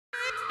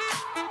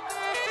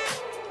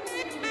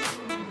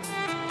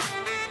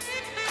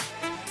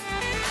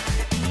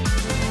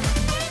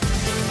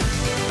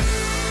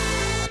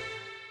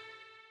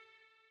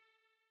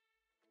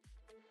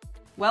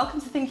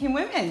Welcome to Thinking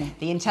Women,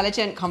 the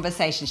intelligent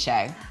conversation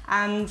show.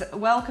 And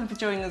welcome for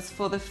joining us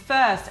for the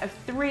first of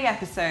 3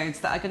 episodes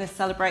that are going to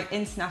celebrate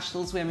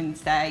International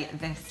Women's Day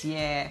this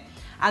year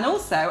and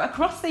also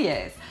across the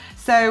years.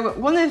 So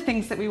one of the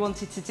things that we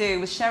wanted to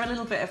do was share a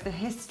little bit of the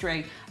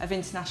history of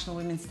International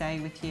Women's Day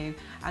with you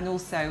and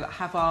also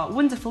have our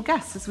wonderful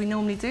guests as we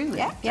normally do.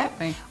 Yeah.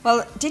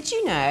 Well, did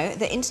you know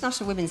that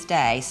International Women's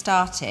Day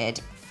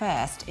started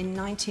first in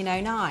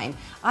 1909?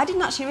 I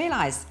didn't actually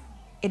realise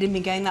it had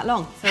been going that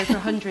long. So for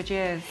 100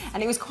 years.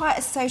 And it was quite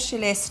a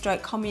socialist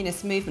stroke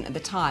communist movement at the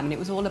time, and it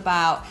was all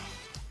about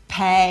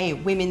pay,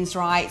 women's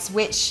rights,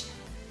 which,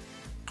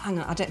 hang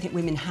on, I don't think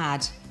women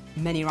had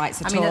many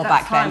rights at all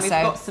back then. We've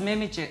got some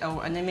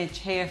an image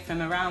here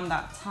from around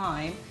that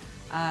time,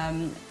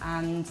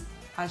 and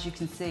as you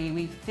can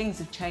see, things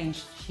have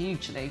changed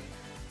hugely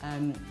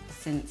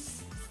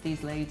since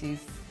these ladies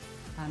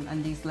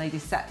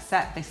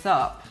set this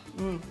up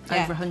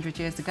over 100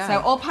 years ago. So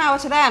all power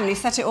to them, they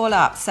set it all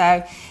up.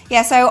 So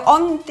yeah, so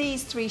on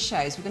these 3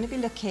 shows, we're going to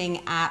be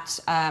looking at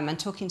and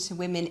talking to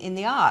women in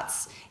the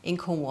arts in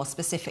Cornwall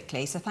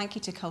specifically. So thank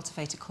you to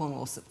Cultivator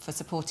Cornwall for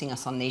supporting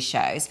us on these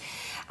shows.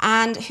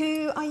 And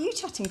who are you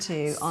chatting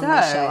to on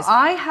these shows?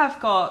 I have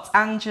got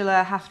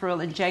Angela,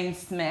 Hatherall and Jane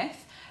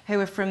Smith, who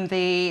are from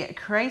the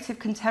Creative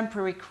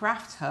Contemporary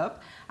Craft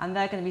Hub, and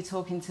they're going to be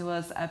talking to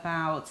us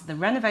about the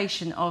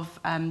renovation of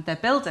their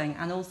building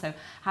and also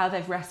how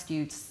they've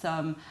rescued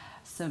some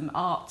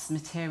arts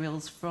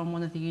materials from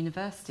one of the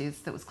universities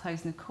that was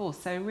closing a course.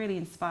 So a really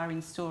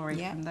inspiring story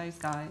from those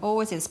guys.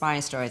 Always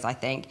inspiring stories, I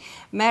think.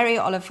 Mary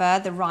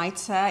Oilver, the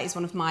writer, is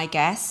one of my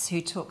guests who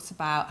talks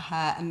about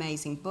her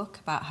amazing book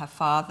about her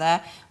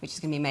father, which is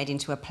going to be made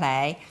into a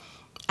play.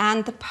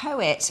 And the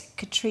poet,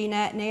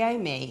 Katrina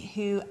Naomi,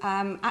 who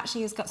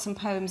actually has got some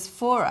poems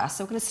for us.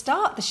 So we're going to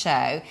start the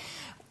show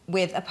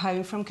with a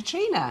poem from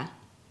Katrina.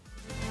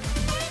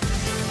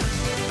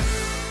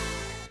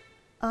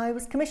 I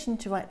was commissioned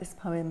to write this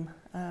poem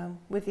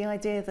with the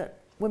idea that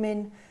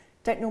women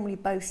don't normally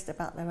boast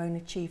about their own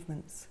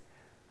achievements.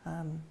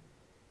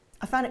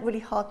 I found it really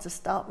hard to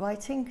start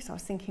writing because I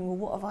was thinking, well,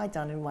 what have I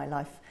done in my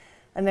life?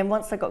 And then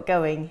once I got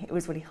going, it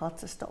was really hard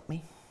to stop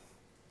me.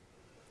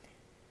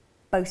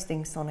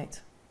 Boasting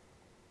sonnet.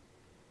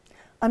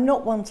 I'm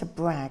not one to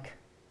brag,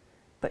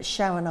 but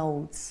Sharon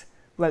Olds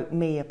wrote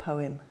me a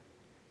poem.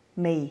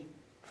 Me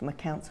from a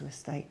council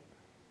estate.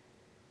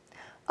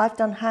 I've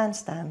done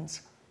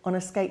handstands on a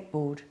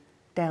skateboard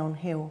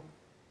downhill,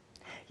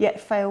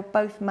 yet failed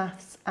both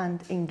maths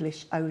and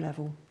English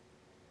O-level.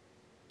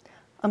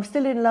 I'm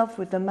still in love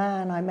with the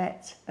man I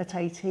met at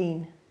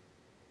 18.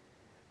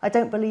 I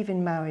don't believe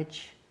in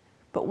marriage,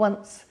 but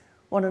once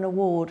won an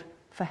award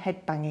for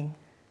headbanging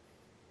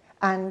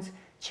and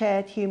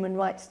chaired human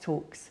rights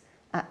talks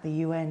at the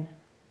UN.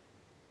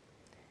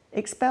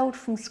 Expelled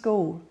from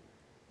school,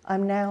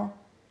 I'm now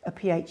a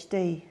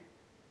PhD.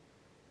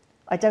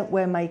 I don't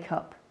wear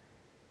makeup.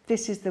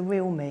 This is the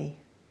real me,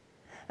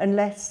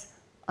 unless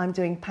I'm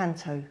doing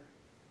panto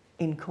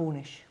in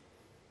Cornish.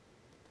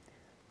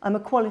 I'm a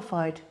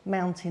qualified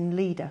mountain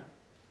leader.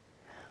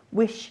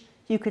 Wish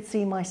you could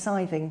see my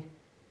scything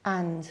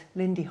and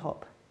Lindy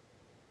Hop.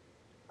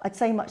 I'd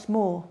say much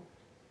more,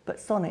 but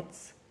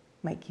sonnets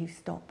make you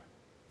stop.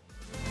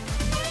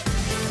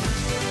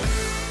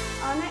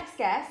 Our next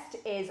guest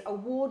is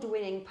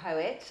award-winning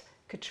poet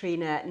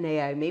Katrina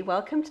Naomi.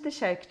 Welcome to the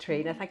show,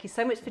 Katrina. Thank you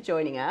so much for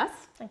joining us.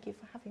 Thank you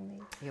for having me.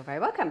 You're very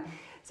welcome.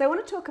 So I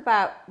want to talk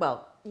about,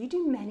 well, you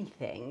do many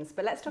things,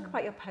 but let's talk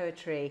about your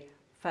poetry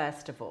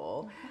first of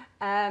all.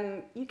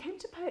 You came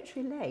to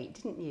poetry late,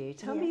 didn't you?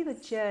 Tell me the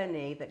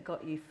journey that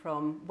got you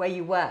from where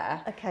you were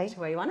to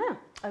where you are now.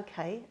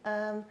 Okay.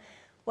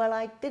 Well,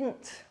 I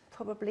didn't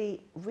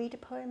probably read a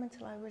poem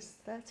until I was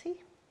 30.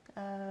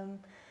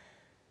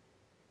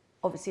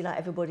 Obviously, like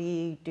everybody,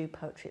 you do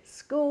poetry at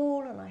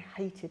school, and I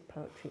hated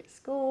poetry at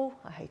school.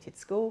 I hated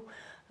school.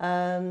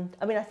 I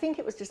mean, I think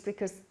it was just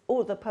because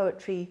all the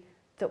poetry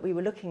that we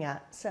were looking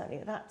at, certainly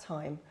at that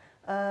time,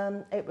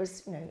 it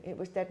was, you know, it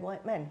was dead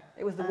white men.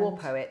 It was the war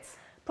poets.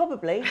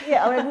 Probably,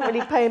 yeah. I didn't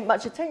really pay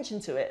much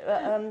attention to it.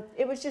 But,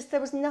 it was just,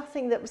 there was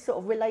nothing that was sort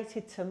of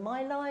related to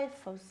my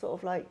life. I was sort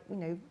of like, you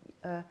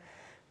know,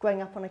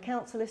 growing up on a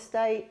council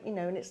estate, you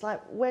know, and it's like,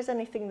 where's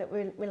anything that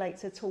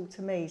relates at all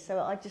to me? So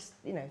I just,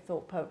 you know,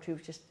 thought poetry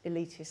was just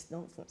elitist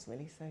nonsense,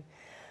 really. So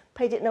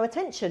paid it no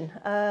attention.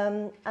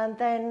 And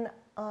then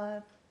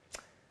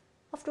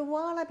after a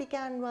while, I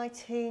began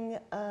writing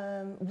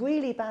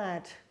really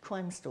bad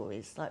crime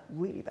stories, like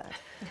really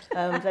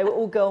bad. They were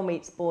all girl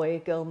meets boy,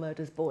 girl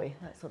murders boy,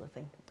 that sort of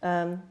thing.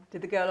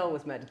 Did the girl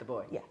always murder the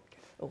boy? Yeah,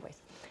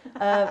 always.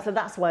 So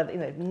that's why, you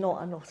know,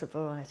 not a lot of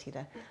variety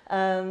there.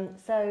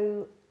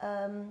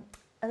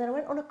 And then I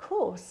went on a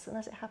course, and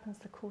as it happens,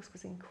 the course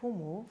was in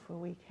Cornwall for a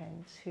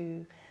weekend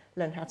to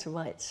learn how to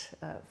write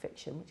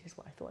fiction, which is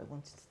what I thought I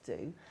wanted to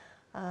do.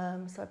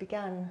 So I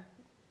began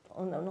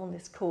on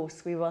this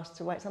course, we were asked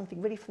to write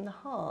something really from the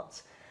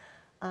heart.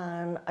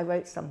 And I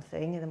wrote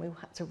something, and then we all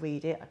had to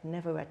read it. I'd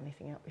never read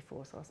anything out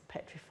before, so I was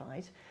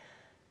petrified.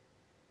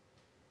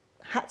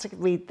 Had to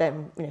read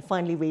them,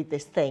 finally read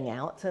this thing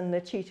out, and the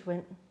tutor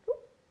went, "Ooh,"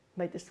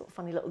 made this sort of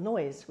funny little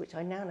noise, which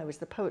I now know is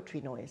the poetry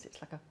noise.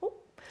 It's like a, "Ooh."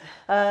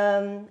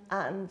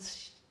 And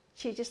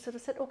she just sort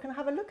of said, "Oh, can I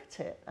have a look at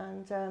it?"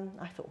 And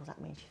I thought, well,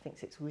 that means she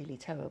thinks it's really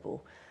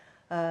terrible.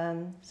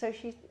 So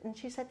she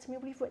said to me,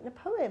 "Well, you've written a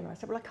poem." And I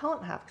said, "Well, I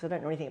can't have, because I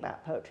don't know anything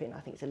about poetry, and I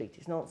think it's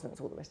elitist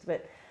nonsense, all the rest of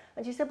it."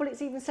 And she said, "Well,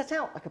 it's even set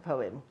out like a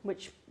poem,"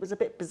 which was a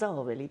bit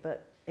bizarre, really,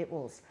 but it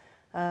was.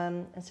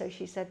 And so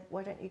she said,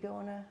 "Why don't you go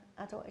on an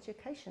adult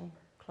education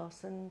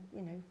class and,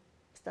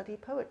 study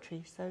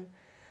poetry?" So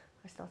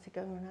I started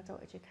going on an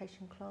adult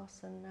education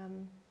class,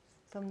 and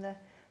I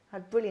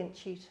had a brilliant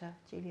tutor,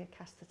 Julia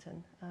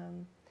Casterton,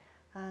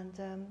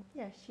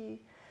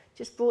 she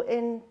just brought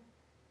in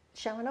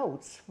Sharon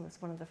Olds.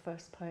 Was one of the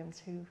first poems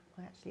who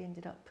I actually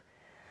ended up,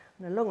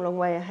 on a long, long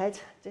way ahead,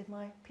 did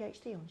my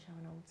PhD on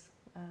Sharon Olds,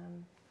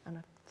 and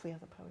 3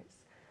 other poets.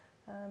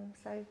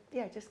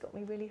 It just got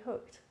me really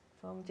hooked.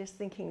 From just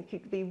thinking it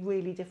could be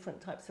really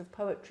different types of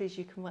poetries.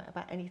 You can write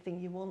about anything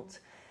you want.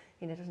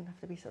 It doesn't have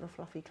to be sort of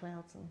fluffy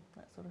clouds and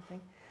that sort of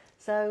thing.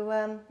 So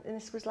and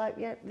this was like,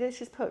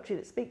 this is poetry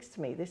that speaks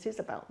to me. This is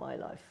about my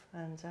life.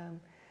 And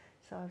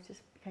so I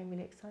just became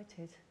really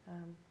excited.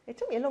 It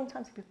took me a long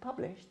time to be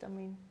published. I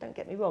mean, don't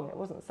get me wrong. It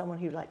wasn't someone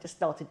who just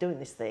started doing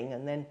this thing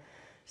and then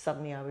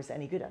suddenly I was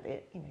any good at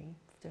it.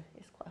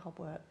 It's quite hard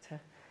work to,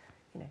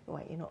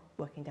 you're not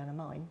working down a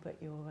mine, but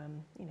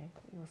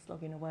you're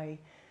slogging away,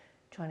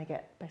 trying to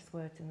get best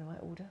words in the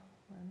right order.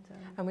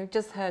 And we've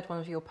just heard one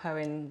of your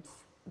poems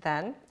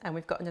then, and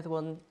we've got another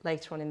one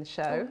later on in the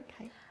show,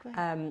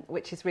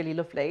 which is really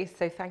lovely.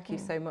 So thank you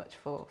so much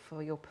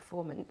for your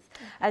performance.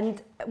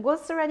 And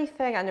was there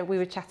anything, I know we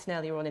were chatting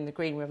earlier on in the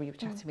green room, we were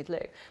chatting with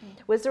Luke,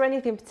 was there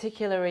anything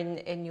particular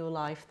in your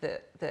life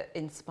that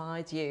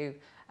inspired you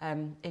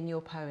in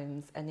your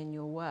poems and in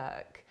your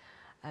work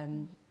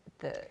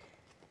that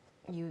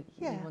you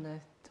want to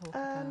talk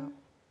about?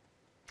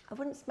 I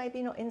wouldn't,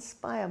 maybe not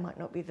inspire might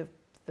not be the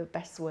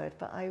best word,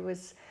 but I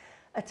was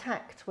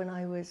attacked when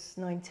I was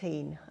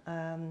 19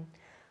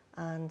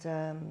 and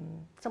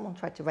someone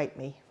tried to rape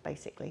me,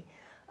 basically.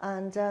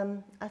 And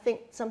I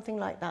think something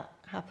like that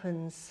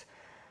happens.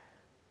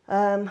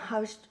 I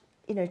was,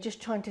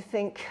 just trying to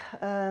think,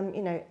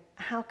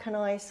 how can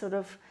I sort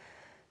of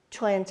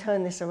try and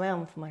turn this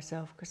around for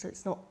myself, because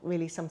it's not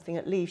really something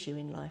that leaves you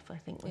in life, I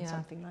think, when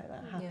something like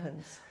that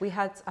happens. Yeah. We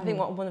had, I think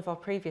one of our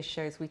previous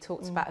shows, we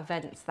talked about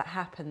events that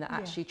happen that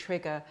actually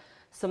trigger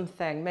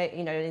something,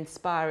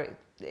 inspire,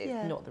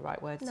 it's not the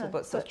right word,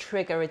 but sort of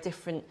trigger a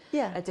different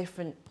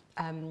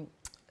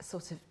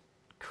sort of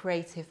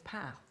creative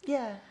path.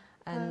 Yeah.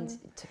 And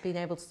to being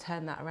able to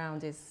turn that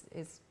around is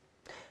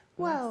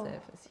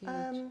massive, it's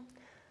huge.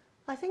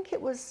 I think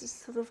it was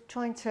sort of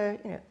trying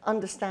to,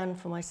 understand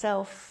for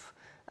myself,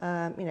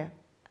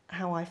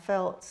 how I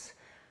felt,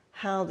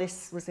 how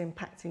this was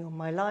impacting on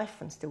my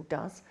life and still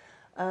does.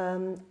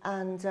 And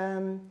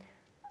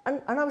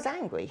I was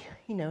angry,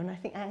 and I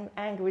think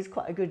anger is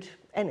quite a good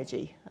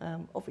energy.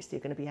 Obviously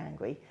you're going to be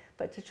angry,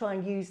 but to try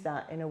and use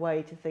that in a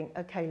way to think,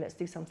 okay, let's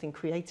do something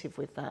creative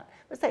with that.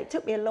 But it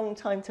took me a long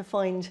time to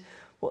find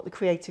what the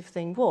creative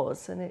thing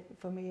was, and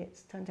for me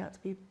it's turned out to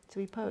be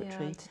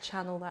poetry. Yeah, to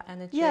channel that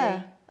energy.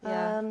 Yeah.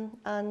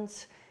 And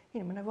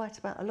when I write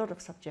about a lot of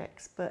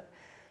subjects, but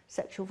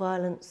sexual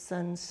violence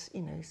and,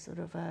 sort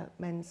of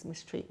men's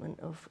mistreatment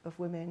of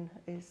women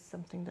is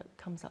something that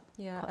comes up.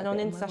 Yeah, and on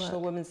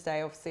International Women's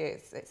Day, obviously,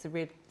 it's a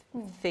real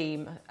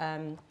theme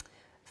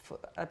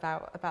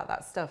about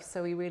that stuff.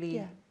 So we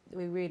really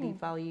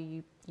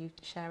value you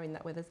sharing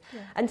that with us. Yeah.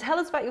 And tell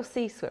us about your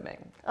sea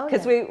swimming,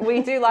 because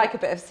we do like a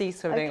bit of sea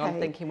swimming on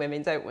Thinking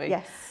Women, don't we?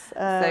 Yes.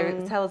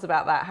 So tell us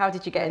about that. How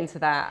did you get into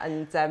that,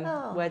 and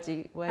where do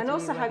you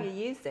how you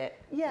used it?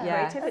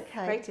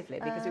 Creatively,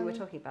 because we were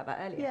talking about that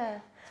earlier. Yeah.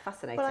 It's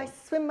fascinating. Well, I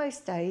swim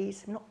most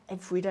days, not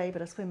every day,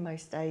 but I swim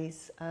most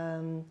days.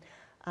 And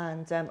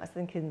I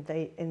think in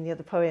the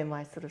other poem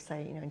I sort of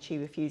say, and she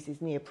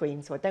refuses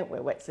neoprene, so I don't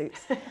wear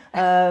wetsuits.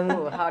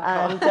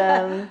 Hardcore.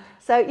 And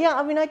so yeah,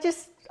 I mean, I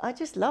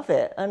just love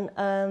it, and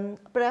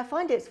but I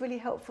find it's really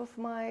helpful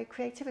for my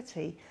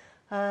creativity.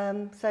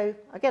 So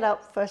I get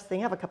up first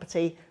thing, have a cup of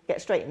tea,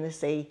 get straight in the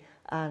sea,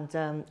 and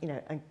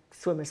and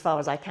swim as far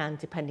as I can,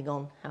 depending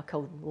on how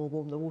cold or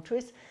warm the water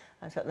is.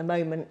 And so at the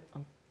moment,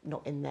 I'm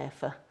not in there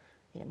for,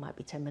 it might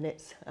be 10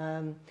 minutes.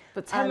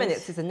 But 10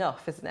 minutes is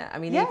enough, isn't it? I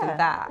mean, even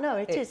that. No,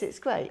 it's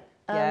great.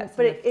 But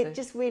it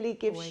just really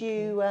gives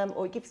you,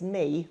 or it gives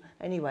me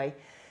anyway,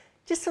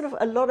 just sort of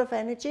a lot of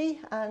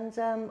energy. And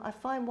I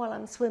find while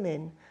I'm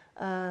swimming,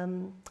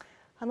 I'm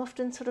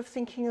often sort of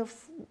thinking of,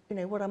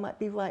 what I might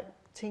be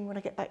writing when I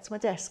get back to my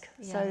desk.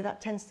 Yeah. So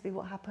that tends to be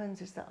what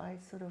happens, is that I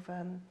sort of,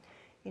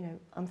 you know,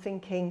 I'm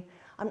thinking,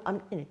 you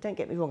know, don't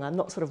get me wrong, I'm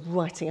not sort of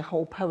writing a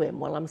whole poem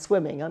while I'm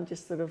swimming. I'm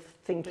just sort of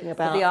thinking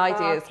about the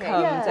ideas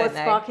come, yeah. don't Or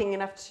they? sparking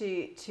enough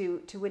to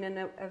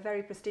win a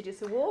very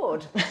prestigious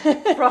award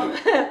from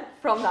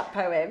that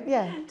poem.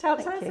 Yeah. Tell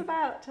us you.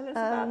 about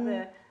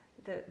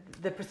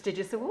the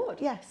prestigious award.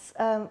 Yes,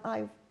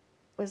 I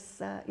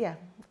was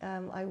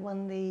I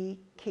won the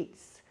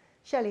Keats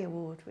Shelley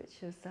Award,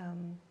 which was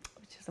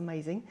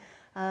amazing,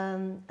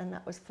 and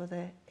that was for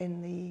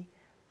in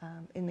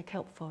the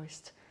kelp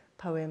forest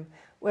poem.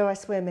 Where I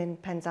swim in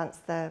Penzance,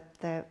 there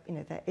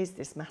is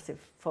this massive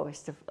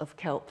forest of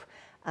kelp,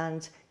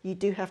 and you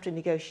do have to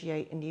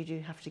negotiate and you do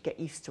have to get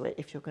used to it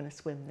if you're going to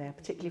swim there,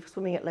 particularly if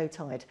swimming at low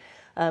tide,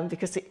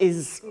 because it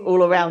is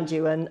all around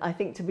you. And I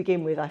think to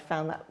begin with, I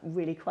found that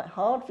really quite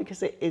hard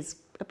because it is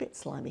a bit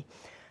slimy.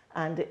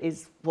 And it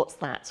is, what's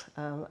that?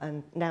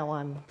 And now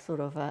I'm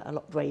sort of a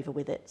lot braver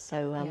with it.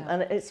 So,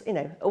 and it's, you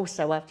know,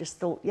 also I've just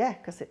thought, yeah,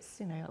 because it's,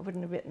 you know, I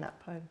wouldn't have written that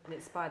poem. And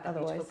inspired that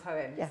otherwise. beautiful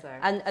poem. Yeah. So.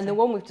 And the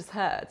one we've just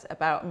heard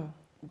about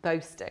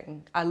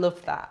boasting, I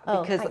love that,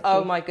 because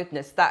Oh, my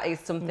goodness, that is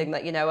something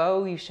that, you know,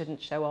 oh, you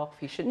shouldn't show off,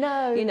 you shouldn't,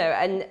 No. you know,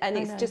 and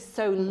it's just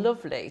so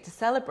lovely to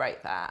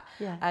celebrate that.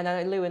 Yeah. And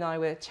I know Lou and I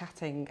were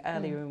chatting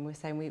earlier and we were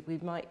saying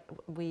we'd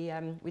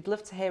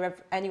love to hear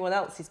anyone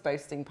else's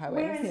boasting poems.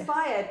 We're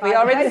inspired by We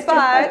are the boasting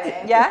inspired,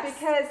 poem, yes.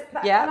 Because,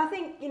 and I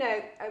think, you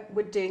know,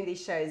 we're doing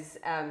these shows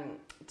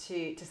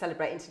to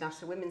celebrate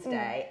International Women's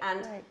Day,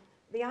 and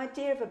the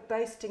idea of a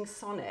boasting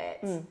sonnet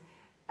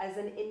as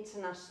an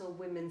International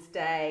Women's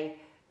Day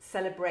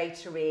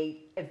celebratory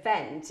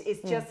event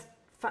is just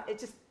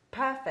it's just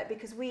perfect,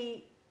 because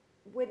we're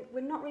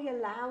not really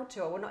allowed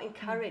to, or we're not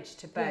encouraged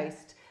to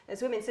boast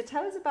as women. So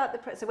tell us about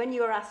so when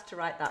you were asked to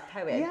write that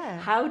poem,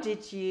 how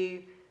did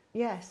you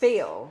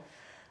feel?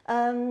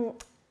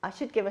 I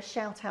should give a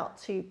shout out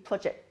to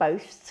Project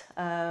Boast,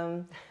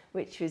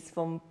 which was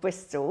from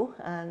Bristol,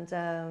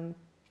 and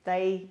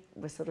they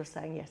were sort of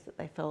saying that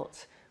they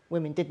felt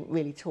women didn't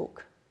really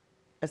talk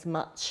as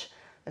much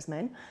as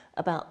men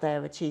about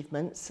their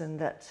achievements, and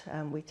that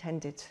we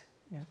tended,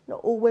 you know,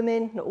 not all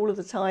women, not all of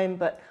the time,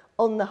 but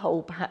on the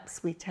whole,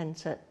 perhaps we tend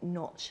to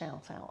not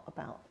shout out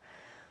about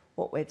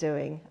what we're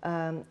doing.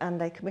 And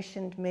they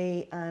commissioned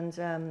me and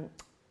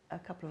a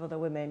couple of other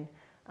women,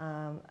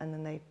 and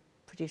then they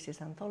produced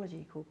this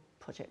anthology called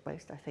Project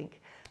Boast, I think.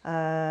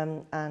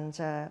 The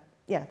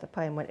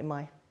poem went in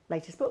my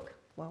latest book,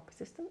 Wild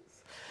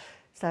Persistence.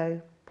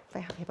 So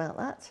very happy about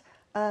that.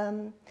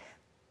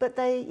 But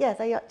they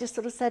just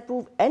sort of said,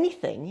 well,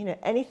 anything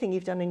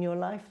you've done in your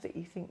life that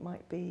you think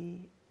might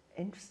be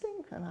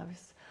interesting. And I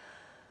was,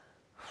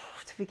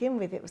 to begin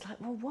with, it was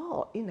like, well,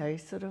 what? You know,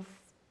 sort of,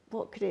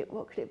 what could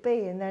it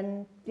be? And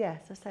then,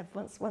 as I said,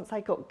 once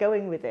I got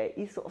going with it,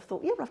 you sort of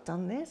thought, yeah, well, I've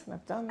done this and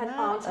I've done that. And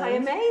aren't I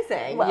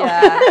amazing? Well,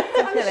 yeah,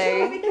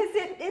 definitely. I'm sure, because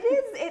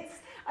it's.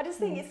 I just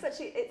think it's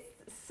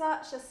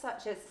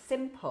such a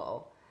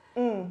simple,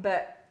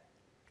 but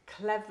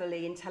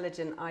cleverly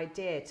intelligent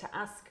idea to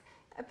ask,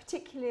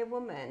 particularly a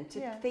woman, to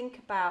think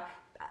about,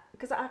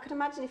 because I could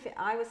imagine if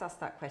I was asked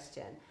that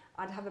question,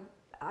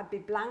 I'd be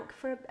blank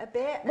for a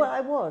bit. Well,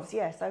 I was,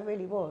 yes, I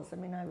really was. I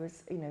mean, I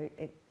was, you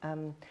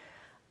know,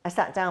 I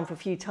sat down for a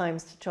few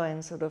times to try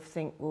and sort of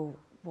think, well,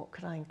 what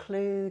could I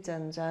include?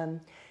 And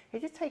it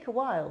did take a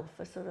while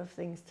for sort of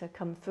things to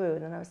come through.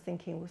 And then I was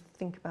thinking, well,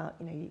 think about,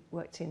 you know, you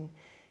worked in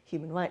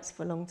human rights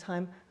for a long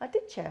time. I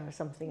did chair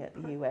something at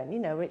the UN, you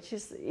know, which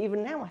is,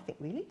 even now I think,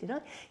 really, did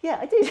I? Yeah,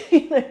 I did,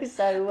 you know,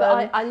 so...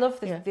 But I love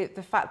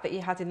the fact that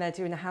you had in there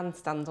doing a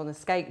handstand on a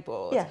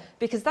skateboard,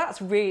 because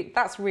that's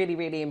really,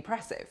 really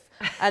impressive.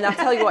 And I'll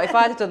tell you what, if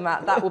I'd have done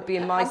that, that would be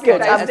in my squad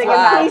as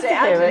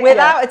well,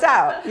 without a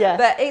doubt. Yeah.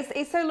 But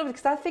it's so lovely,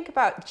 because I think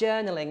about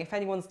journaling, if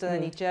anyone's done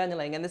any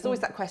journaling, and there's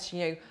always that question,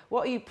 you know,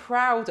 what are you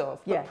proud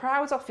of? But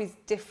proud of is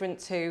different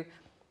to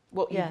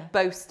what you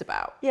boast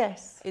about.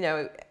 Yes. You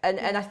know,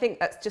 and I think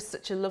that's just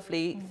such a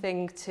lovely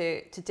thing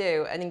to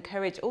do, and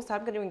encourage. Also,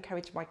 I'm going to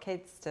encourage my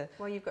kids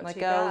my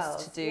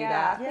girls to do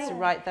that, to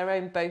write their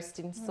own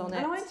boasting sonnets.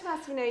 And I wanted to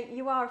ask, you know,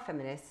 you are a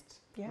feminist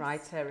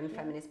writer and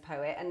feminist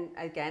poet, and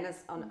again,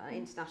 as on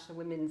International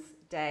Women's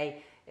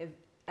Day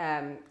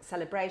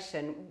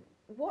celebration,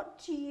 where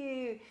do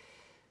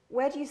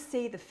you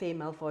see the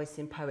female voice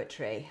in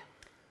poetry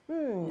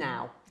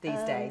now,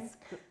 these days?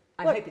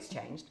 I hope it's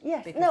changed.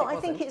 Yes, no, I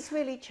think it's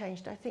really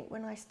changed. I think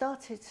when I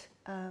started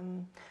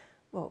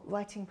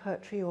writing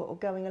poetry or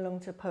going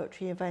along to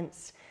poetry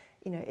events,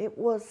 you know, it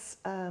was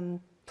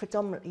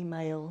predominantly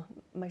male.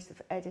 Most of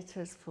the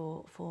editors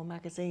for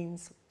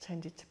magazines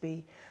tended to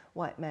be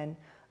white men.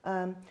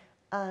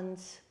 And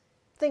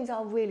things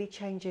are really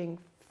changing,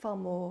 far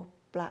more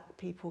black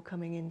people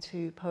coming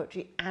into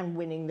poetry and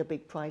winning the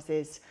big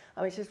prizes.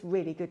 I mean, it's just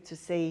really good to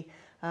see,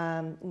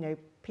 you know,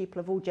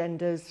 people of all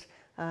genders,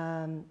 you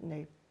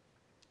know,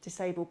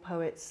 disabled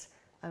poets.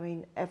 I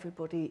mean,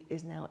 everybody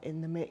is now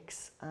in the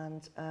mix,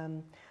 and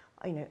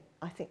you know,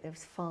 I think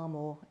there's far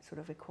more sort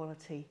of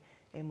equality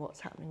in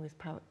what's happening with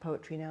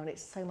poetry now, and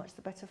it's so much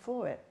the better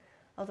for it.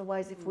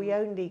 Otherwise, if we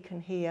only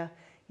can hear,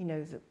 you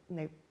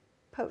know,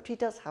 poetry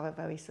does have a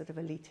very sort of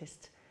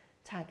elitist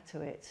tag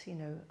to it, you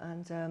know,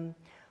 and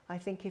I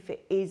think if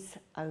it is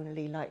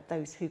only like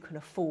those who can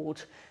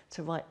afford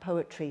to write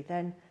poetry,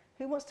 then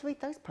who wants to read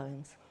those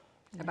poems?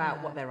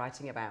 About what they're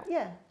writing about.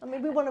 Yeah, I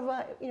mean, we want to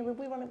write, you know,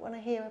 we want to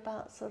hear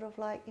about sort of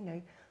like, you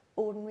know,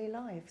 ordinary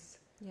lives.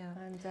 Yeah.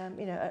 And,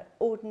 you know,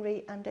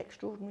 ordinary and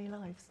extraordinary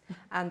lives.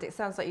 And it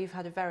sounds like you've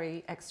had a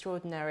very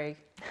extraordinary,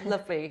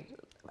 lovely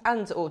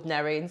and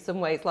ordinary in some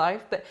ways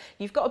life, but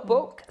you've got a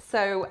book,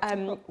 so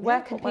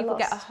where can people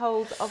get a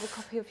hold of a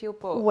copy of your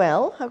book?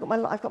 Well,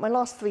 I've got my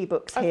last 3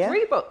 books here.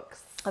 3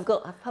 books?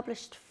 I've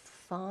published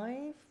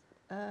 5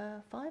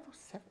 or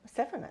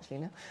 7 actually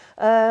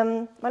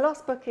now. My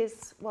last book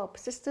is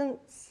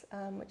Persistence,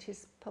 which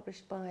is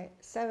published by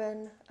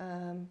Seren.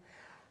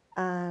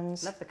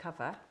 And love the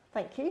cover.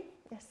 Thank you.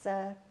 Yes,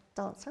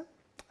 dancer.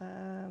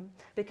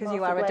 Because Martha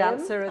you are a Graham.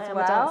 dancer as I am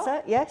well. A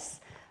dancer, yes.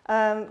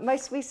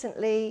 Most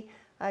recently,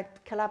 I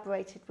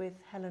collaborated with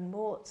Helen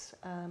Mort,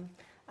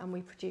 and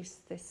we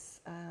produced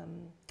this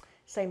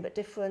Same But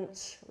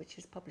Different, which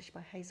is published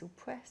by Hazel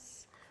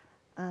Press.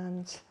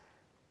 And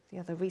the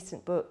other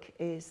recent book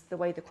is The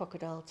Way the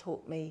Crocodile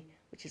Taught Me,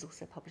 which is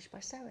also published by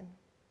Seren.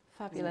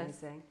 Fabulous.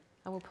 Amazing.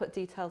 And we'll put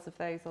details of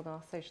those on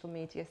our social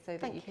media so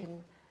that you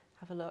can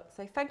have a look.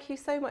 So thank you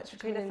so much for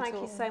coming in. Thank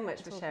you so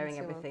much for sharing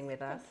everything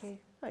with us. Thank you.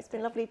 Oh, it's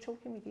been lovely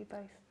talking with you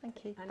both.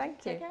 Thank you. And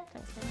thank you.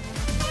 Thanks very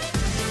much.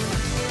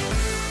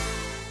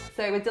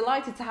 So we're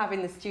delighted to have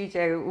in the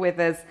studio with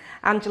us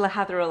Angela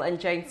Hatherall and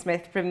Jane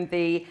Smith from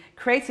the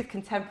Creative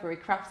Contemporary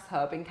Crafts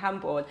Hub in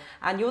Cambourne,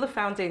 and you're the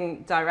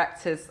founding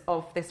directors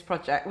of this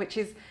project, which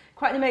is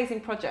quite an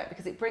amazing project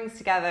because it brings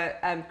together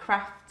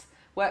craft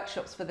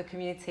workshops for the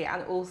community,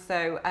 and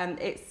also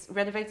it's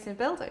renovating a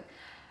building.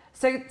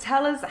 So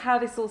tell us how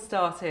this all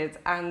started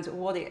and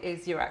what it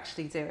is you're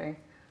actually doing.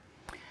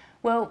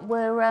 Well,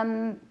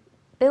 we're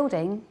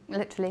building,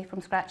 literally from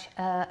scratch,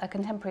 a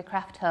contemporary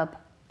craft hub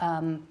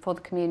for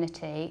the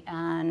community,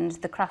 and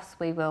the crafts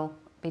we will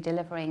be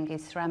delivering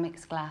is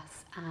ceramics,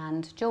 glass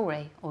and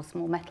jewellery or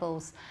small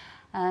metals.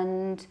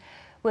 And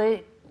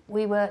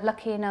we were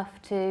lucky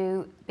enough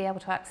to be able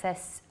to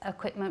access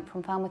equipment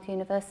from Falmouth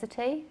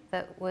University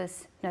that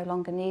was no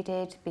longer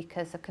needed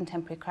because of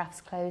contemporary crafts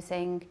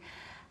closing.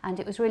 And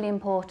it was really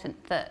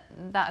important that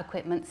that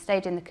equipment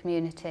stayed in the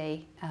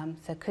community,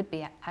 so could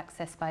be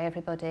accessed by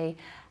everybody,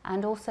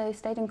 and also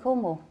stayed in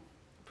Cornwall.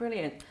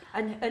 Brilliant.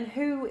 And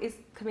who is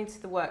coming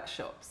to the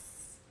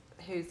workshops?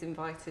 Who's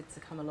invited to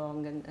come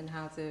along, and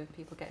how do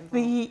people get involved?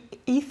 The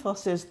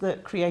ethos is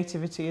that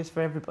creativity is for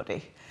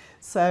everybody.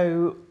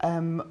 So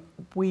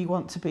we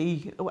want to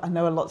be, I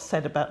know a lot's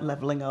said about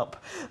levelling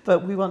up,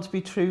 but we want to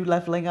be true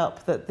levelling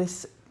up, that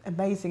this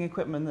amazing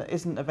equipment that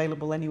isn't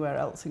available anywhere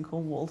else in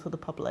Cornwall to the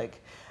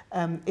public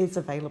is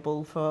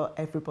available for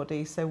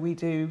everybody. So we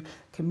do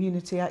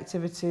community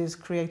activities,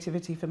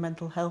 creativity for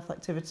mental health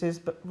activities,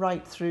 but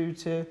right through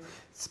to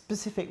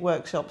specific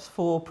workshops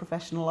for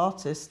professional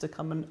artists to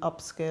come and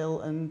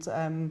upskill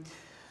and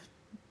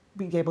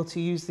be able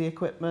to use the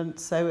equipment.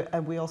 So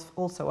we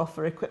also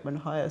offer equipment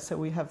hire. So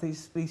we have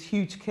these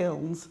huge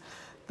kilns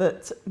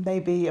that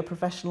maybe a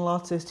professional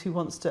artist who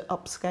wants to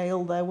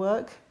upscale their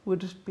work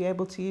would be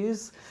able to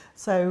use.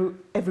 So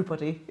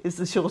everybody is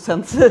the short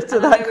answer to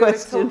that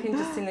question. We were talking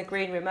just in the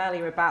green room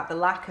earlier about the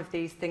lack of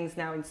these things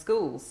now in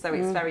schools. So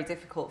it's very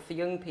difficult for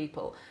young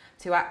people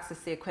to access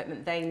the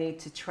equipment they need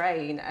to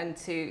train and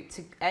to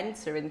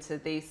enter into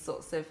these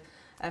sorts of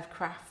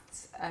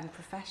crafts and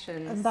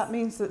professions. And that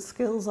means that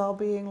skills are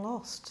being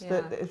lost.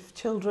 Yeah. That if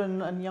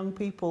children and young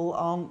people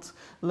aren't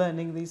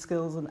learning these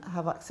skills and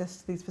have access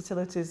to these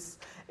facilities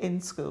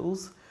in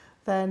schools,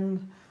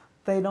 then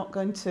they're not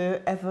going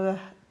to ever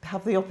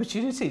have the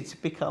opportunity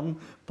to become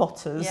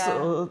potters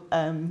or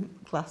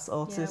glass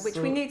artists. Which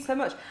we need so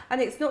much. And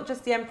it's not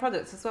just the end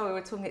products as well. We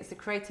were talking, it's the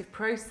creative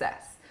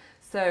process.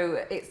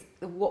 So it's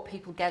what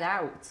people get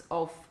out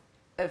of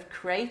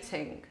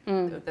creating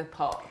the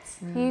pots.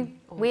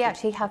 We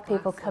actually have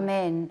people come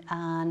in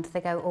and they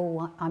go,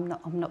 oh,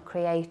 I'm not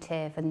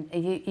creative, and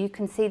you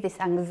can see this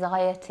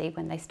anxiety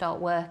when they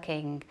start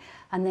working,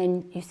 and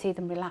then you see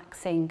them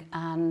relaxing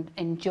and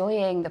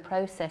enjoying the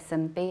process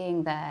and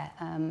being there,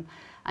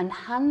 and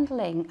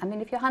handling. I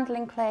mean, if you're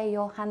handling clay,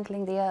 you're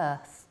handling the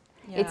earth.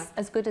 Yeah. It's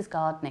as good as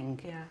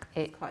gardening. Yeah,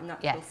 it's quite a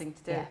natural thing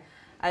to do. Yeah.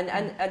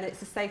 And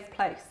it's a safe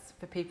place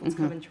for people to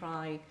come and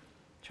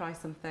try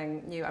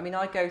something new. I mean,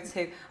 I go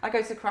to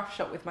a craft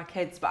shop with my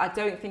kids, but I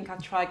don't think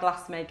I'd try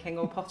glass making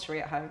or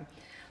pottery at home.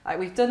 Like,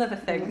 we've done other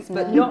things,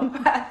 but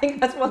not. I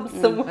think I'd want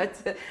somewhere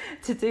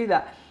to do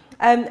that.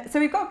 So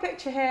we've got a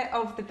picture here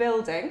of the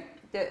building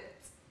that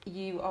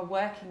you are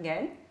working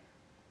in,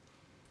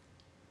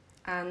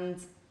 and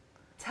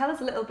tell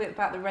us a little bit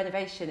about the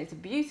renovation. It's a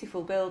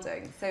beautiful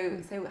building. So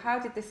how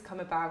did this come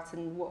about,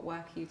 and what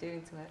work are you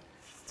doing to it?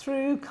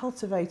 Through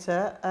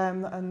Cultivator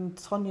and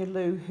Tonya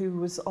Liu, who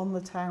was on the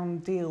town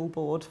deal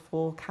board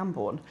for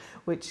Cambourne,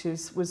 which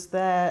was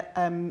their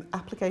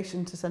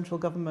application to central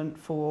government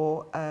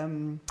for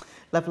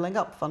levelling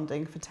up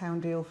funding, for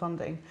town deal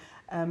funding.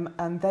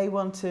 And they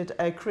wanted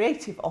a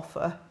creative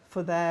offer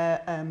for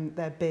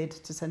their bid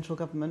to central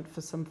government for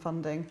some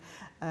funding.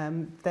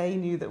 They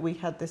knew that we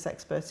had this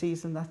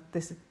expertise and that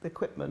this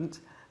equipment.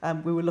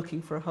 We were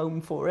looking for a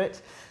home for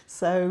it,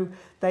 so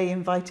they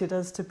invited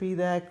us to be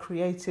their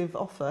creative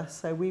offer.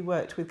 So we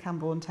worked with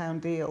Camborne Town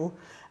Deal.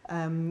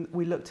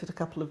 We looked at a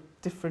couple of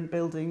different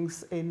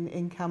buildings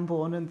in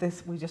Camborne, and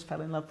we just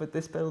fell in love with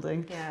this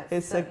building. Yeah,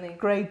 it's a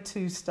grade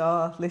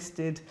 2-star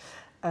listed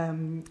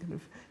kind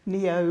of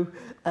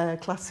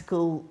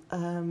classical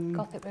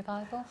Gothic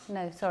revival?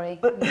 No, sorry.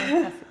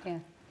 Classic,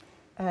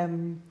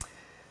 yeah.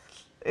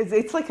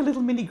 It's like a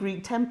little mini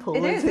Greek temple.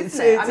 It is,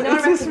 isn't it? I mean, I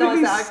recognise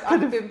really that.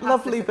 I've been past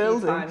lovely this a few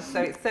building. times,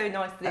 so it's so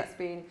nice that it's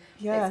been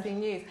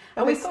used.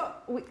 And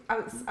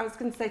I was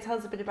going to say, tell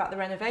us a bit about the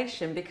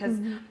renovation, because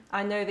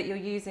I know that you're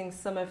using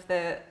some of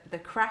the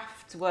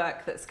craft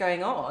work that's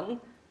going on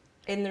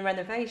in the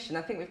renovation.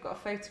 I think we've got a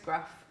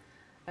photograph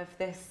of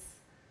this.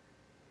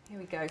 Here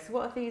we go. So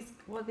what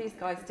are these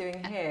guys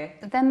doing here?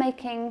 They're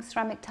making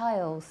ceramic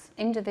tiles,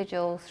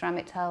 individual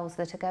ceramic tiles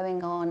that are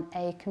going on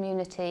a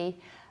community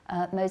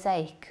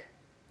mosaic,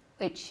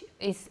 which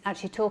is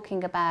actually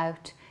talking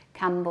about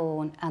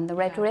Camborne and the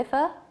Red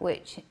River,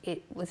 which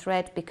it was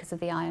red because of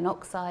the iron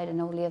oxide and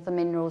all the other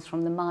minerals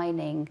from the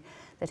mining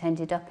that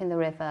ended up in the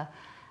river.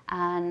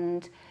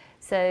 And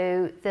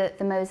so the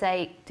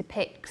mosaic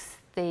depicts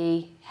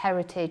the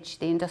heritage,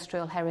 the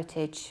industrial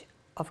heritage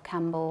of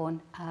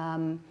Camborne,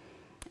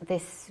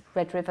 this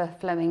Red River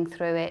flowing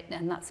through it,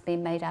 and that's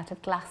been made out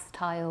of glass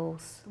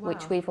tiles,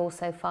 which we've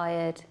also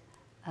fired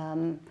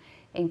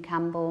in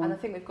Camborne. And I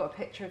think we've got a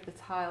picture of the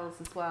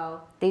tiles as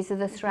well. These are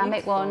the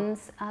ceramic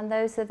ones, and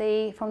those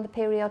are from the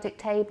periodic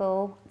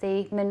table,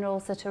 the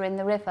minerals that are in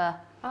the river.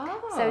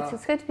 Oh. So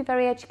it's going to be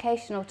very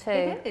educational too.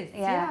 It is,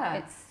 yeah.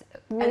 It's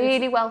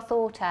really well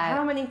thought out.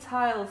 How many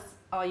tiles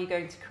are you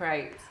going to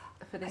create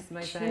for this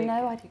mosaic? You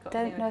know, I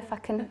don't know if I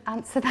can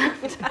answer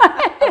that.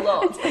 A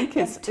lot. I think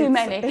it's too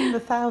many. In the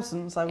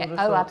thousands, I would have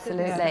thought. Oh,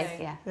 absolutely.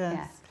 Yes.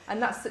 Yeah.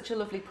 And that's such a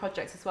lovely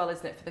project as well,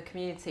 isn't it, for the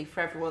community,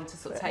 for everyone to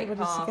sort of take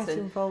Everybody part to get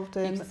and involved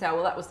in. you can say, oh,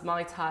 well, that was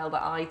my tile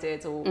that I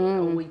did, or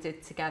we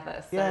did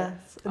together. So,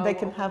 yes, and they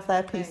can have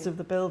their piece of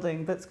the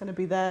building that's going to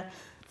be there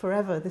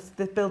forever. This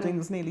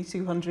building's nearly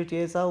 200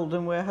 years old,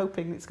 and we're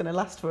hoping it's going to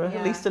last for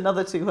at least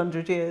another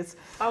 200 years.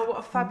 Oh, what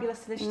a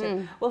fabulous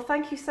initiative. Well,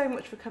 thank you so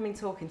much for coming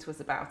talking to us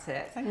about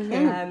it. Thank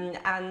you.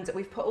 And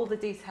we've put all the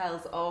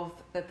details of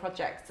the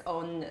project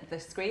on the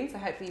screen, so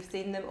hopefully you've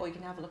seen them, or you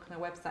can have a look on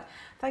our website.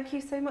 Thank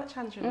you so much,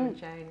 Angela and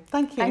Jane.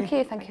 Thank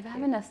you. Thank you for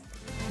having us.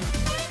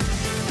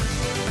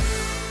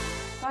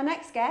 Our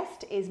next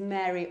guest is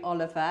Mary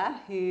Oilver,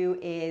 who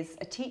is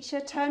a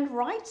teacher turned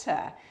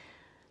writer.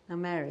 Now,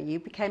 Mary, you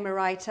became a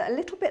writer a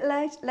little bit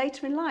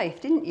later in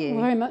life, didn't you?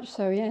 Very much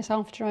so, yes,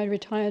 after I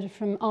retired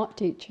from art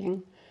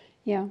teaching,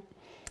 yeah.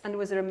 And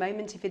was there a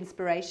moment of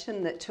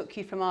inspiration that took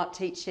you from art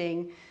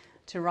teaching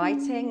to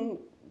writing?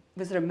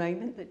 Was there a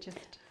moment that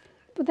just...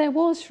 But there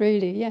was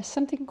really, yes,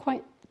 something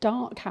quite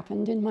dark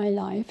happened in my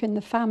life, in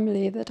the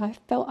family, that I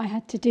felt I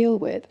had to deal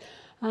with.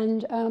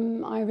 And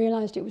I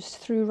realised it was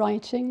through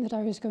writing that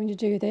I was going to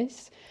do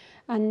this.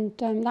 And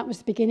that was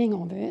the beginning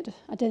of it.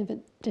 I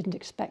didn't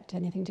expect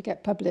anything to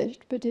get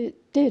published, but it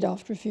did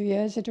after a few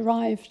years. It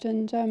arrived,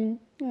 and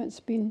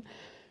it's been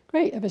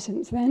great ever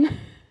since then.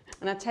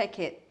 And I take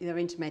it you're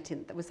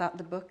intimating, was that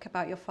the book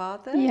about your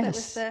father?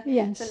 Yes,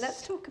 yes. So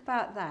let's talk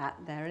about that.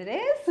 There it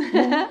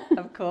is,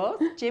 of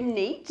course. Jim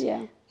Neat,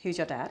 who's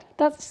your dad?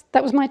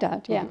 That was my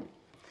dad, yeah.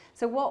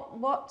 So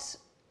well,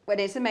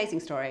 it's an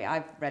amazing story.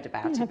 I've read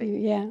about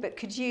it. But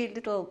could you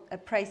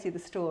praise you the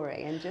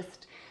story and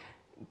just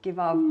give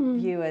our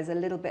viewers a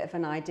little bit of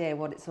an idea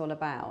what it's all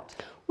about?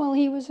 Well,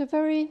 he was a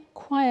very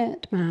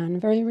quiet man,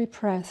 very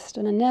repressed,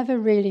 and I never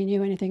really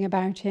knew anything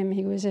about him.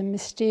 He was a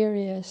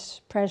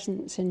mysterious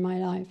presence in my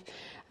life,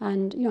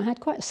 and I had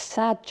quite a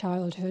sad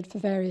childhood for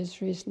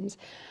various reasons.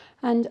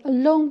 And a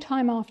long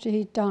time after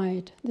he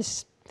died,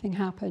 this thing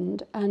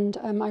happened, and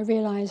I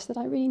realised that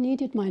I really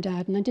needed my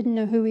dad, and I didn't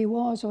know who he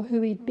was or who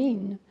he'd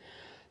been.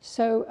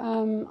 So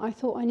I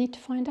thought, I need to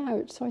find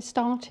out. So I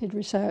started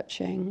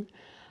researching,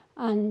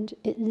 and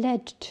it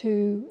led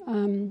to,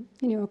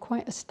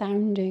 quite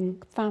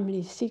astounding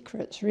family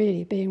secrets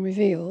really being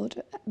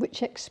revealed,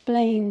 which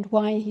explained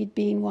why he'd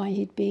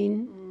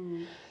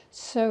been.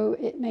 So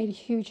it made a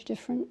huge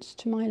difference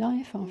to my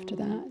life after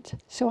that.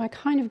 So I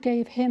kind of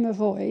gave him a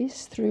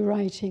voice through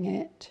writing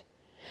it.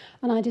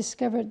 And I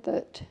discovered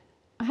that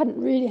I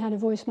hadn't really had a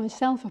voice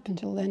myself up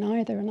until then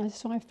either. And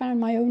so I found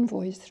my own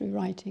voice through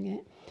writing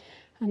it.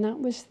 And that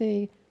was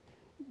the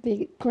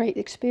great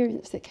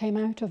experience that came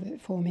out of it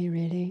for me,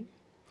 really.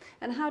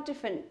 And how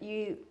different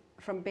you,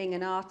 from being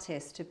an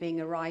artist to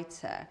being a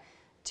writer,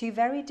 two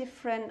very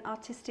different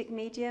artistic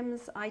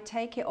mediums, I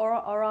take it, or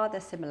are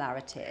there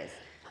similarities?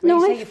 You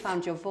say you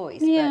found your voice,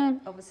 but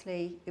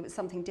obviously it was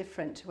something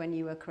different when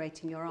you were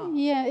creating your art.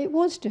 Yeah, it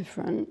was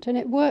different, and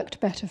it worked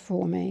better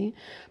for me.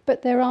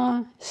 But there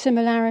are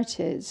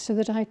similarities so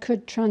that I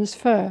could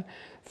transfer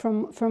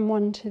from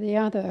one to the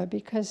other,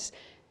 because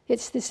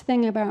it's this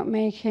thing about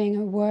making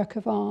a work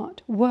of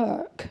art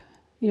work.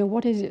 You know,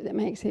 what is it that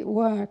makes it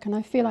work? And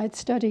I feel I'd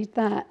studied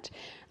that,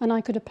 and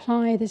I could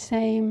apply the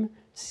same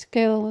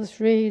skills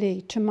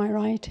really to my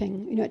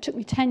writing. You know, it took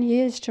me 10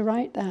 years to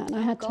write that, and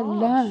I had to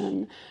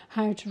learn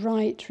how to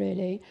write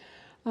really.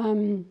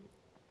 And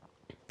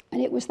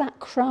it was that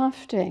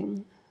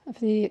crafting of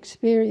the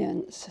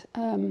experience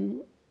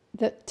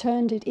that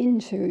turned it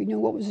into, you know,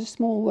 what was a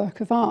small work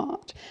of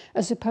art,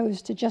 as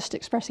opposed to just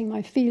expressing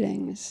my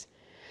feelings.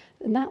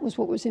 And that was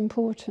what was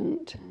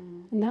important.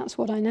 And that's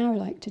what I now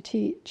like to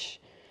teach,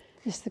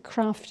 is the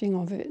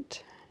crafting of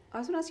it. I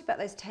was going to ask you about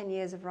those 10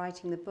 years of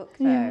writing the book,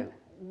 though. Yeah.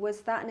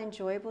 Was that an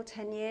enjoyable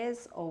 10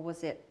 years, or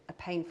was it a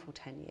painful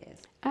 10 years?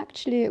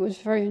 Actually, it was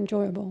very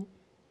enjoyable.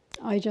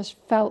 I just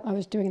felt I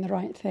was doing the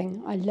right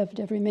thing. I loved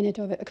every minute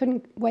of it. I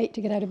couldn't wait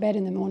to get out of bed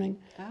in the morning.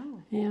 Oh,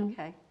 yeah.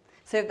 Okay.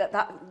 So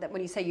that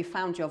when you say you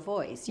found your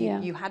voice,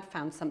 you had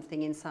found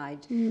something inside,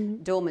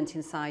 dormant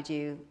inside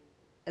you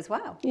as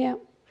well. Yeah.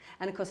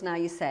 And of course now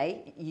you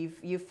say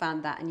you've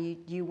found that, and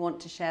you want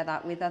to share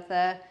that with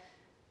other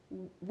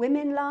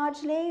women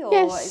largely, or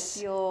Yes.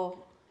 is your...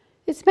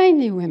 It's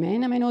mainly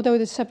women. I mean, although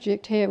the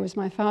subject here was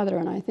my father,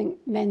 and I think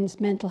men's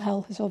mental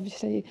health is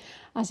obviously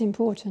as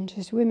important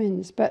as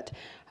women's. But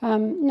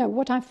no,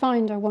 what I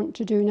find I want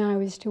to do now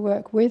is to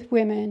work with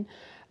women,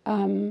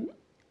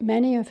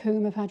 many of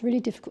whom have had really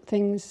difficult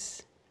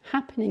things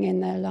happening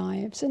in their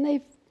lives, and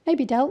they've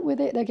maybe dealt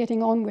with it, they're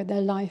getting on with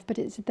their life, but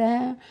it's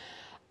there,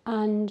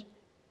 and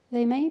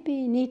they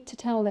maybe need to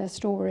tell their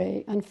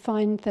story and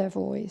find their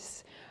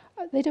voice.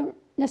 They don't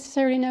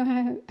necessarily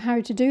know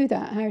how to do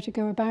that, how to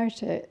go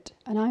about it.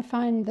 And I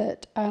find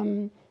that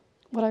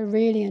what I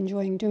really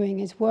enjoy doing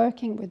is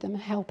working with them,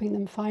 helping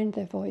them find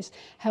their voice,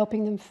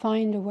 helping them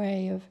find a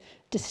way of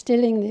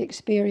distilling the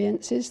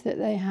experiences that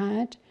they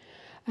had,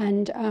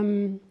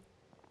 and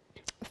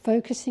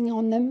focusing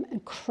on them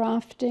and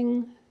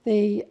crafting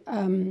the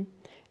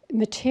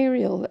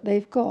material that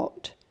they've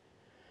got,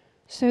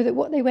 so that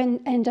what they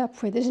end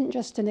up with isn't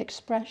just an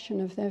expression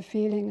of their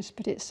feelings,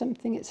 but it's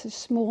a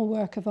small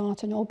work of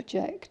art, an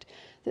object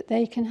that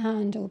they can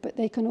handle, but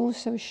they can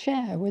also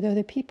share with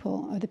other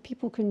people. Other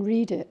people can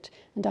read it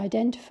and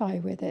identify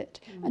with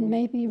it, and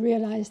maybe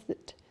realise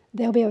that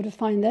they'll be able to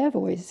find their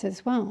voice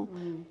as well.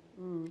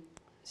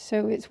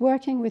 So it's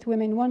working with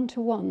women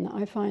one-to-one that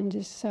I find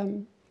is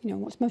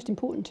what's most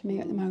important to me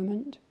at the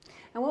moment.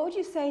 And what would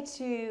you say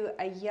to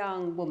a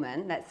young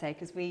woman, let's say,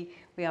 because we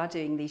are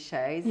doing these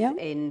shows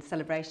in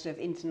celebration of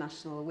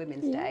International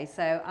Women's Day,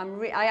 so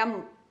I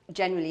am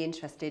genuinely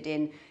interested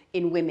in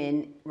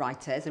women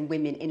writers and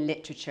women in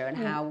literature, and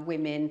how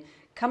women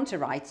come to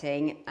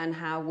writing and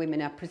how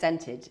women are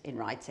presented in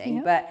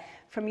writing. But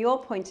from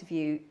your point of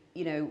view,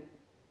 you know,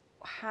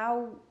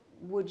 how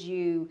would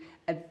you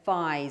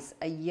advise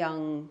a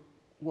young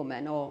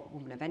woman, or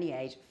woman of any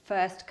age,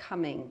 first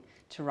coming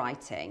to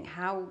writing,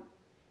 how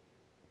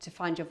to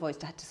find your voice,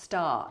 to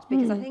start?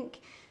 Because I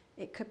think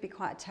it could be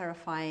quite a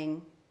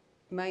terrifying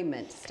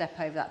moment to step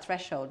over that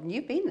threshold, and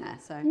you've been there,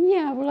 so...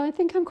 Yeah, well, I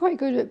think I'm quite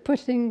good at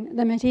putting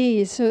them at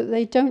ease so that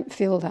they don't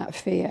feel that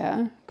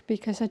fear,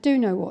 because I do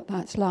know what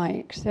that's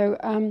like. So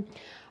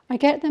I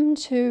get them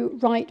to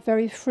write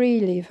very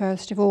freely,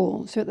 first of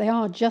all, so that they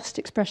are just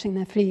expressing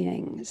their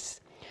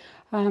feelings.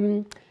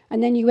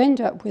 And then you end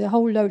up with a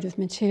whole load of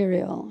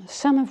material,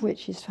 some of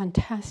which is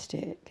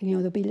fantastic. You know,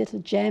 there'll be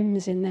little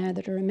gems in there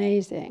that are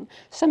amazing.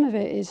 Some of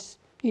it is,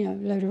 you know,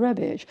 a load of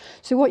rubbish.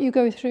 So what you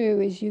go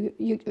through is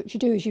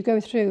you go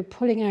through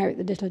pulling out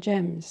the little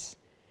gems.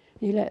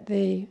 You let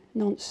the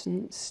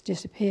nonsense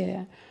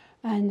disappear,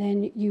 and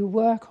then you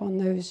work on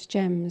those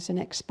gems and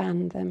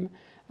expand them,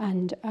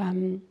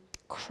 and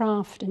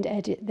craft and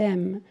edit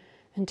them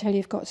until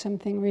you've got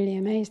something really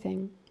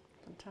amazing.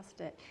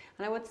 Fantastic.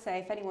 And I would say,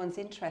 if anyone's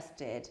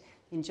interested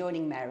in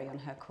joining Mary on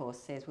her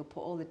courses, we'll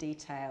put all the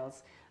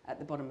details at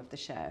the bottom of the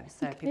show,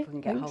 so people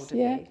can get hold of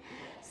you.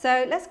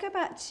 So let's go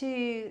back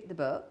to the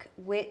book,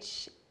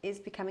 which is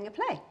becoming a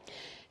play.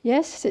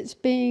 Yes, it's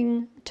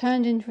being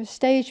turned into a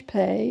stage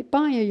play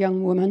by a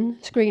young woman,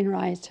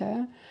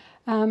 screenwriter,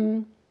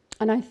 and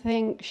I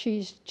think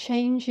she's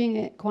changing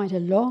it quite a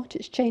lot.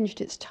 It's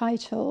changed its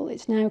title.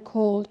 It's now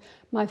called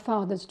My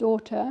Father's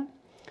Daughter,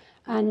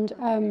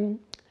 and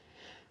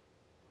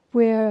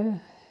we're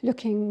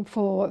looking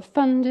for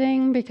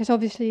funding, because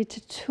obviously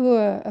to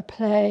tour a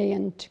play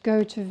and to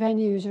go to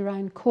venues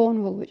around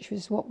Cornwall, which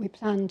was what we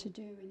planned to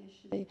do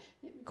initially,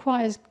 it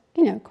requires,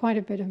 you know, quite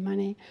a bit of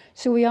money.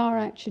 So we are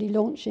actually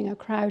launching a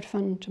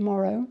crowdfund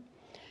tomorrow.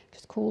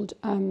 It's called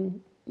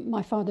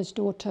My Father's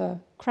Daughter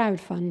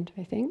Crowdfund,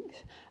 I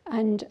think.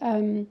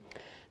 And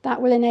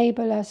that will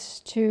enable us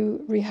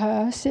to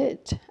rehearse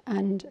it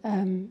and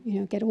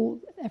get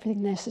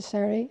everything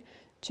necessary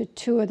to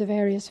tour the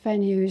various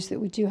venues that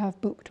we do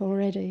have booked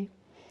already.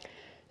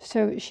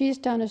 So she's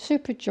done a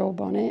super job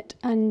on it,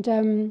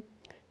 and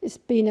it's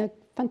been a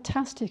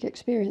fantastic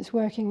experience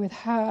working with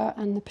her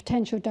and the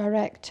potential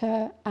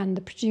director and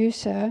the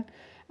producer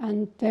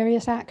and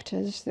various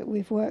actors that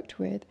we've worked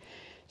with.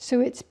 So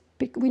it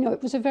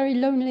was a very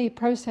lonely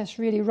process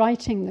really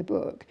writing the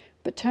book,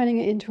 but turning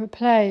it into a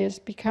play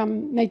has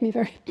made me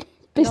very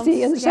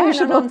busy and Yeah,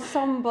 sociable. an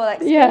ensemble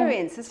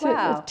experience as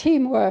well.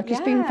 Teamwork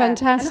has been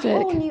fantastic.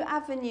 And a whole new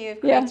avenue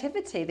of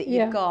creativity that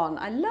you've gone.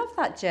 I love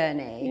that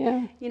journey.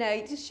 Yeah. You know,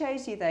 it just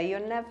shows you though,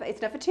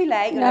 it's never too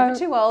late, you're never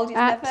too old.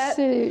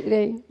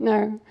 Absolutely,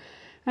 no.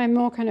 I'm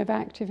more kind of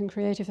active and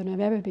creative than I've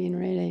ever been,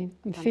 really.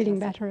 I'm feeling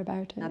better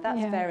about it. Now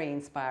that's very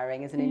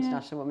inspiring as an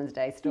International Women's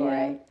Day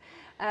story.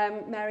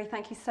 Mary,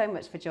 thank you so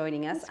much for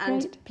joining us.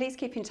 And please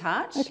keep in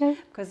touch,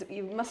 because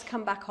you must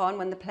come back on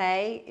when the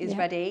play is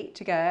ready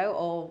to go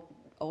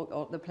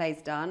or the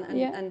play's done,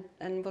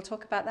 and we'll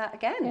talk about that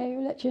again. Yeah,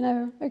 we'll let you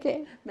know.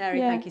 Okay. Mary,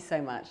 thank you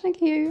so much. Thank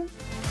you.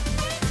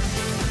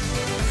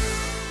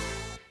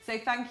 So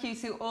thank you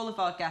to all of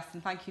our guests,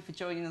 and thank you for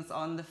joining us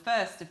on the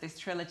first of this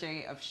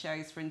trilogy of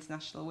shows for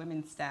International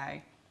Women's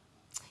Day.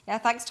 Yeah,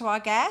 thanks to our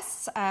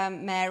guests,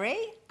 Mary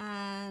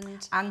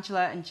and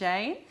Angela and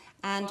Jane.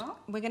 And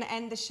we're going to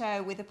end the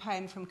show with a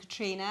poem from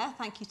Katrina.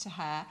 Thank you to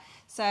her.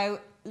 So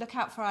look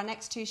out for our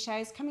next 2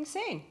 shows coming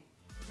soon.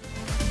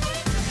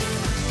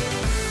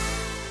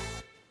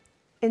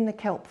 In the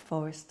kelp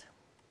forest.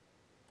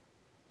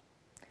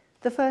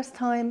 The first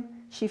time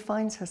she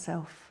finds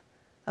herself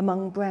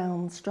among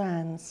brown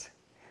strands,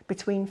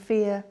 between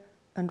fear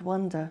and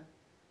wonder,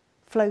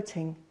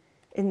 floating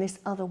in this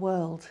other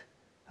world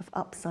of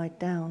upside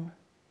down,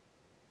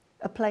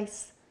 a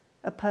place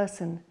a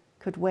person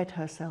could wed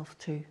herself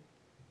to.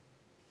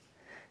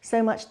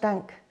 So much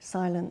dank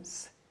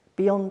silence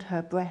beyond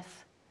her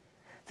breath,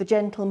 the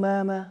gentle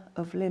murmur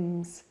of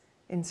limbs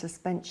in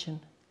suspension,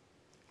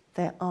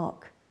 their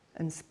arc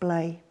and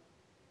splay.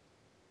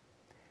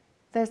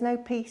 There's no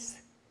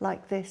peace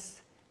like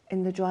this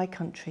in the dry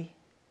country.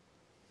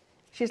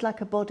 She's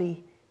like a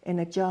body in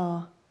a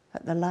jar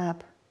at the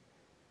lab,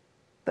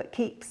 but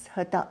keeps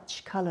her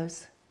Dutch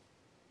colours,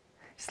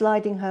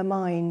 sliding her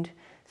mind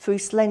through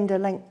slender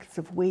lengths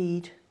of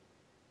weed,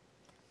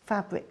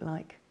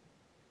 fabric-like,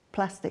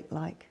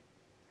 plastic-like,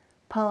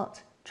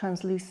 part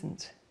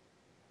translucent,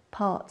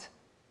 part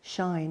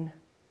shine,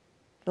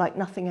 like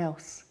nothing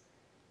else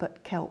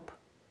but kelp.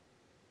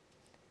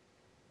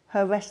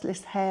 Her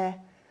restless hair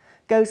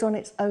goes on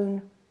its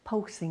own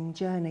pulsing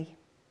journey.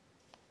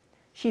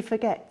 She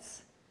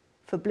forgets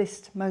for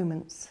blissed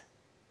moments.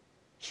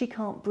 She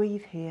can't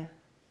breathe here.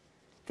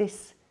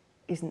 This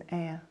isn't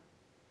air.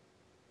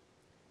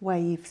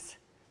 Waves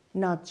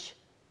nudge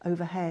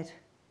overhead.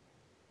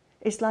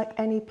 It's like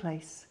any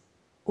place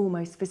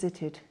almost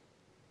visited.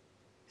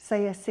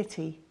 Say a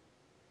city,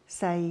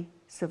 say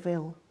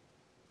Seville.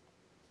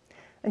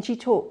 And she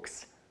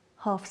talks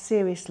half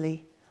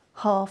seriously,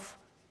 half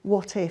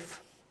what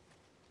if,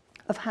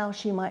 of how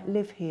she might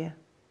live here.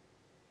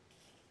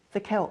 The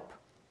kelp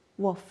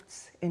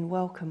wafts in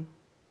welcome,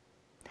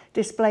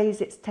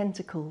 displays its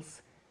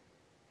tentacles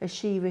as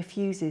she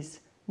refuses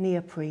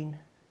neoprene,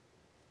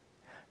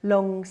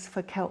 longs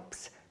for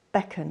kelp's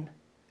beckon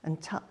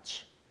and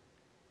touch,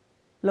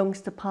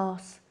 longs to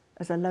pass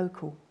as a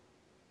local.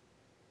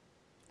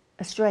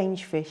 A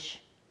strange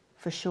fish,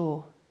 for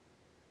sure,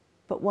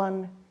 but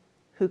one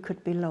who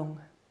could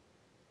belong.